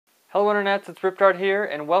Hello Internets, it's Riptard here,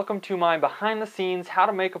 and welcome to my behind the scenes how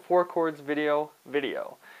to make a 4 chords video.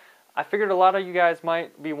 I figured a lot of you guys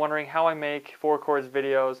might be wondering how I make 4 chords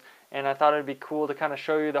videos, and I thought it'd be cool to kind of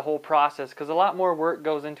show you the whole process because a lot more work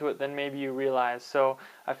goes into it than maybe you realize. So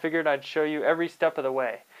I figured I'd show you every step of the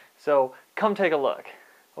way. So come take a look.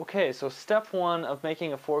 Okay, so step 1 of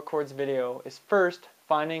making a 4 chords video is first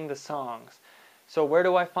finding the songs. So where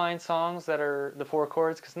do I find songs that are the 4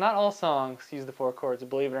 chords? Because not all songs use the 4 chords,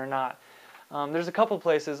 believe it or not. There's a couple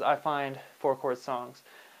places I find 4 chord songs.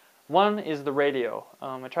 One is the radio.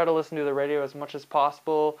 I try to listen to the radio as much as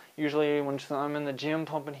possible, usually when I'm in the gym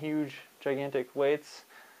pumping huge, gigantic weights.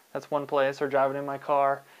 That's one place, or driving in my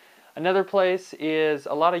car. Another place is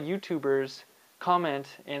a lot of YouTubers comment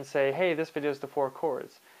and say, hey, this video is the 4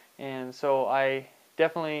 chords. And so I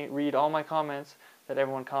definitely read all my comments that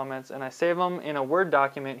everyone comments, and I save them in a Word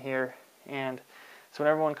document here, and so when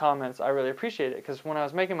everyone comments, I really appreciate it, because when I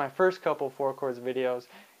was making my first couple 4 chords videos,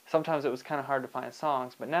 sometimes it was kind of hard to find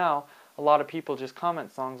songs, but now a lot of people just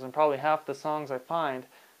comment songs, and probably half the songs I find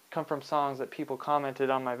come from songs that people commented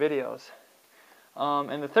on my videos.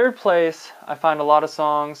 In the third place I find a lot of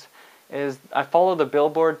songs is I follow the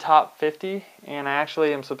Billboard Top 50, and I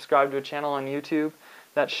actually am subscribed to a channel on YouTube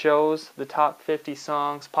that shows the top 50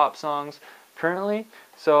 songs, pop songs, currently,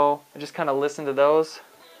 so I just kind of listen to those.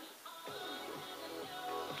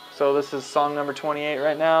 So this is song number 28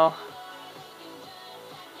 right now.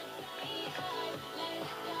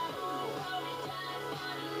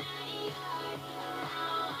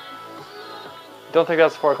 Don't think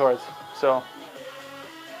that's 4 chords, so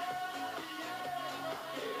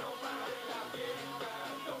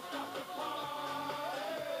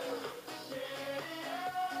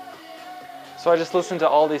I just listen to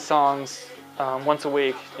all these songs once a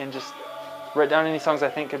week and just write down any songs I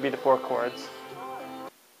think could be the 4 chords.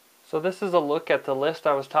 So this is a look at the list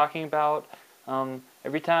I was talking about.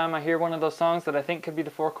 Every time I hear one of those songs that I think could be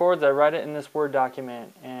the 4 chords, I write it in this Word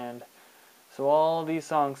document. And so all these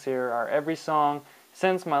songs here are every song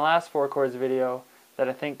since my last 4 chords video that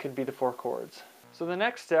I think could be the 4 chords. So the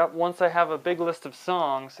next step, once I have a big list of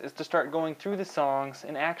songs, is to start going through the songs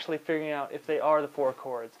and actually figuring out if they are the 4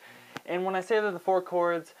 chords. And when I say they're the 4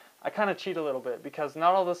 chords, I kind of cheat a little bit, because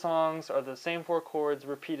not all the songs are the same 4 chords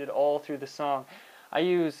repeated all through the song. I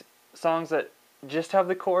use songs that just have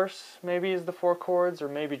the chorus maybe is the 4 chords, or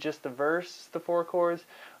maybe just the verse is the 4 chords,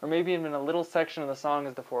 or maybe even a little section of the song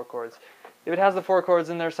is the 4 chords. If it has the 4 chords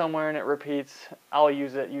in there somewhere and it repeats, I'll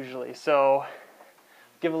use it usually. So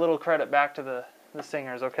give a little credit back to the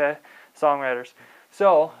singers, okay? Songwriters.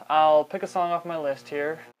 So I'll pick a song off my list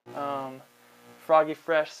here. Froggy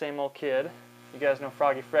Fresh, Same Old Kid. You guys know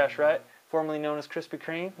Froggy Fresh, right? Formerly known as Krispy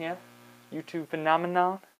Kreme, yeah? YouTube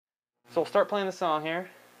phenomenon. So we'll start playing the song here.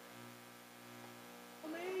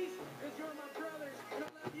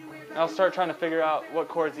 I'll start trying to figure out what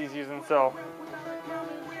chords he's using, so.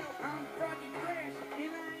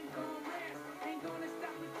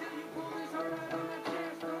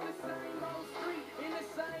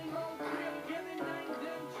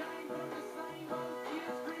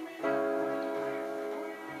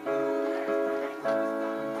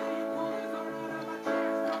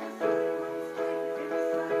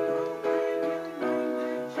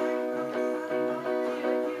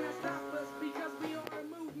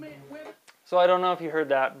 So I don't know if you heard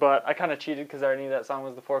that, but I kind of cheated because I already knew that song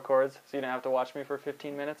was the 4 chords, so you didn't have to watch me for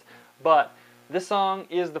 15 minutes. But this song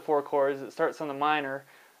is the 4 chords. It starts on the minor.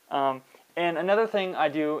 And another thing I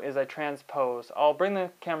do is I transpose. I'll bring the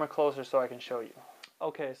camera closer so I can show you.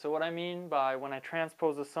 Okay, so what I mean by when I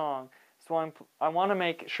transpose a song, so I want to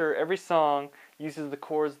make sure every song uses the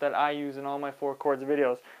chords that I use in all my 4 chords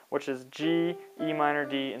videos, which is G, E minor,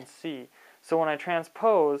 D, and C. So when I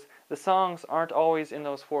transpose, the songs aren't always in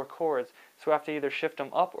those 4 chords, so I have to either shift them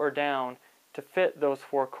up or down to fit those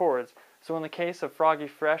 4 chords. So in the case of Froggy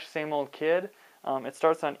Fresh, Same Old Kid, it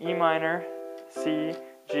starts on E minor, C,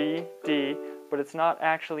 G, D, but it's not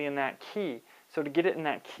actually in that key. So to get it in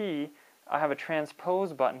that key, I have a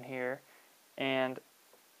transpose button here, and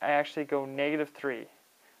I actually go -3.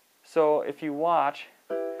 So if you watch,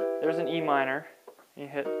 there's an E minor, you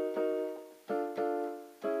hit.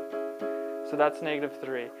 So that's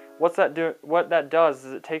 -3. What that does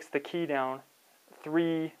is it takes the key down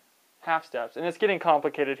 3 half steps. And it's getting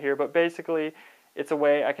complicated here, but basically it's a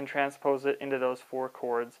way I can transpose it into those 4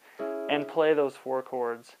 chords and play those 4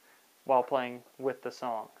 chords while playing with the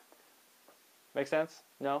song. Make sense?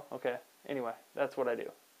 No? Okay. Anyway, that's what I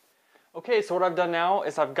do. Okay, so what I've done now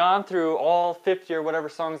is I've gone through all 50 or whatever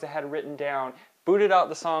songs I had written down, booted out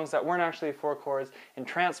the songs that weren't actually 4 chords, and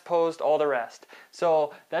transposed all the rest.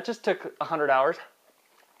 So that just took 100 hours.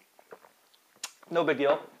 No big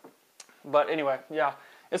deal. But anyway, yeah,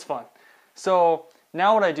 it's fun. So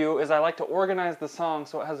now what I do is I like to organize the song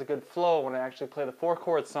so it has a good flow when I actually play the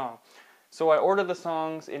 4-chord song. So I order the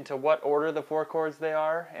songs into what order the 4 chords they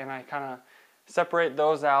are, and I kind of separate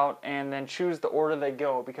those out and then choose the order they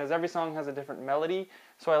go, because every song has a different melody,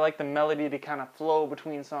 so I like the melody to kind of flow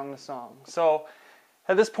between song to song. So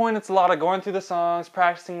at this point it's a lot of going through the songs,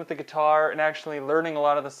 practicing with the guitar, and actually learning a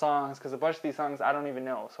lot of the songs, because a bunch of these songs I don't even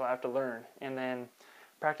know, so I have to learn. And then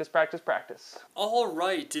practice, practice, practice.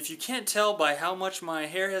 Alright, if you can't tell by how much my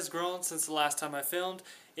hair has grown since the last time I filmed,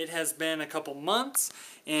 it has been a couple months,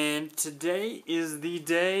 and today is the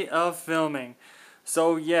day of filming.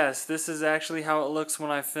 So yes, this is actually how it looks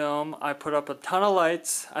when I film. I put up a ton of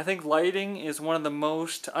lights. I think lighting is one of the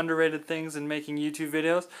most underrated things in making YouTube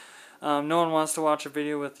videos. No one wants to watch a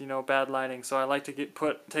video with, bad lighting, so I like to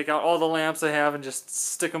take out all the lamps I have and just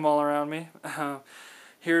stick them all around me.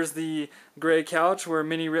 Here's the gray couch where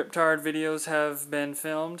many Riptard videos have been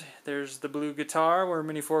filmed. There's the blue guitar where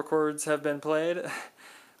many 4 chords have been played.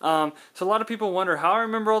 So a lot of people wonder how I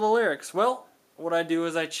remember all the lyrics. Well, what I do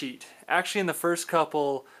is I cheat. Actually, in the first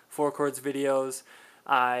couple 4 chords videos,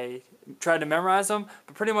 I tried to memorize them,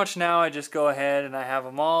 but pretty much now I just go ahead and I have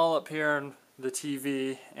them all up here on the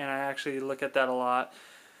TV, and I actually look at that a lot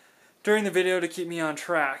during the video to keep me on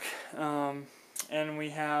track. And we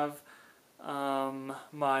have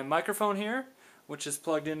my microphone here, which is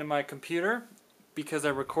plugged into my computer because I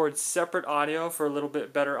record separate audio for a little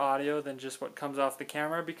bit better audio than just what comes off the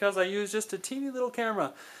camera, because I use just a teeny little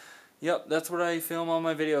camera. Yep, that's what I film all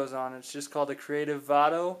my videos on. It's just called a Creative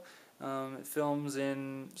Vado. It films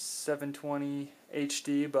in 720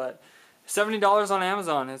 HD, but $70 on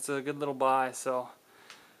Amazon. It's a good little buy, so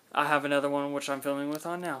I have another one which I'm filming with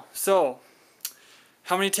on now. So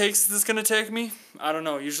how many takes is this going to take me? I don't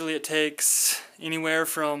know. Usually it takes anywhere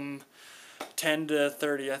from 10 to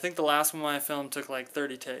 30. I think the last one I filmed took like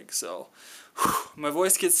 30 takes. So my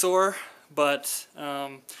voice gets sore, but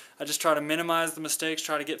I just try to minimize the mistakes,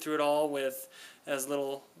 try to get through it all with as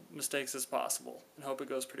little mistakes as possible, and hope it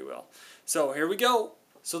goes pretty well. So here we go.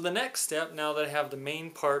 So the next step, now that I have the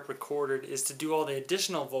main part recorded, is to do all the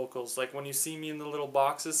additional vocals. Like when you see me in the little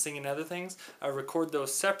boxes singing other things, I record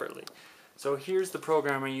those separately. So here's the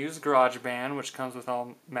program I use, GarageBand, which comes with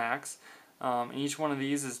all Macs. And each one of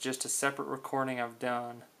these is just a separate recording I've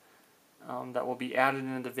done that will be added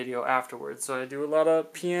into the video afterwards. So I do a lot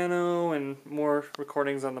of piano and more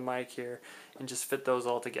recordings on the mic here and just fit those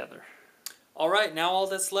all together. Alright, now all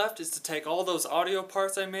that's left is to take all those audio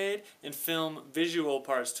parts I made and film visual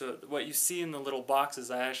parts to it. What you see in the little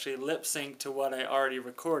boxes, I actually lip sync to what I already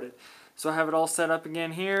recorded. So I have it all set up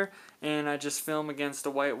again here, and I just film against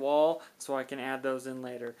a white wall so I can add those in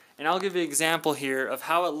later. And I'll give you an example here of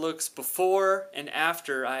how it looks before and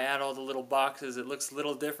after I add all the little boxes. It looks a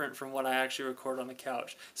little different from what I actually record on the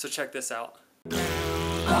couch. So check this out.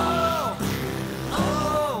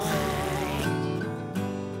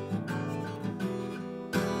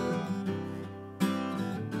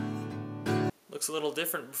 Looks a little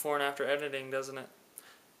different before and after editing, doesn't it?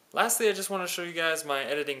 Lastly, I just want to show you guys my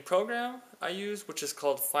editing program I use, which is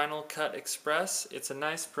called Final Cut Express. It's a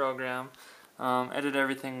nice program. Edit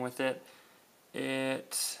everything with it.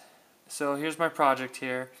 So here's my project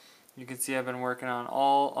here. You can see I've been working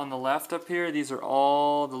on the left up here. These are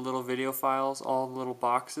all the little video files, all the little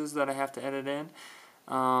boxes that I have to edit in.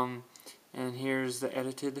 And here's the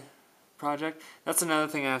edited project. That's another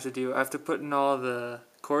thing I have to do. I have to put in all the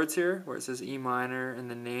chords here where it says E minor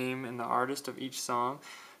and the name and the artist of each song.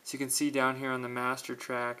 So you can see down here on the master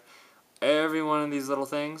track, every one of these little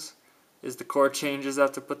things is the chord changes. I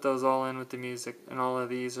have to put those all in with the music, and all of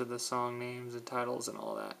these are the song names and titles and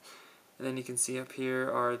all that. And then you can see up here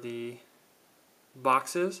are the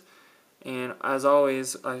boxes, and as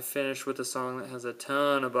always I finish with a song that has a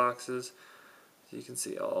ton of boxes. So you can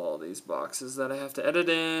see all these boxes that I have to edit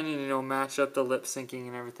in and match up the lip syncing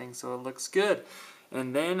and everything so it looks good.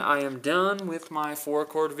 And then I am done with my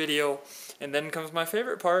 4-chord video, and then comes my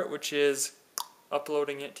favorite part, which is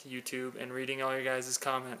uploading it to YouTube and reading all your guys'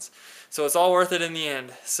 comments. So it's all worth it in the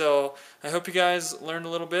end. So I hope you guys learned a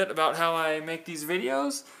little bit about how I make these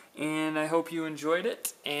videos, and I hope you enjoyed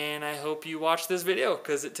it, and I hope you watched this video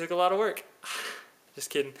because it took a lot of work. Just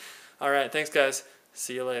kidding. Alright, thanks guys.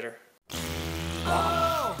 See you later.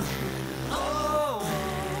 Oh!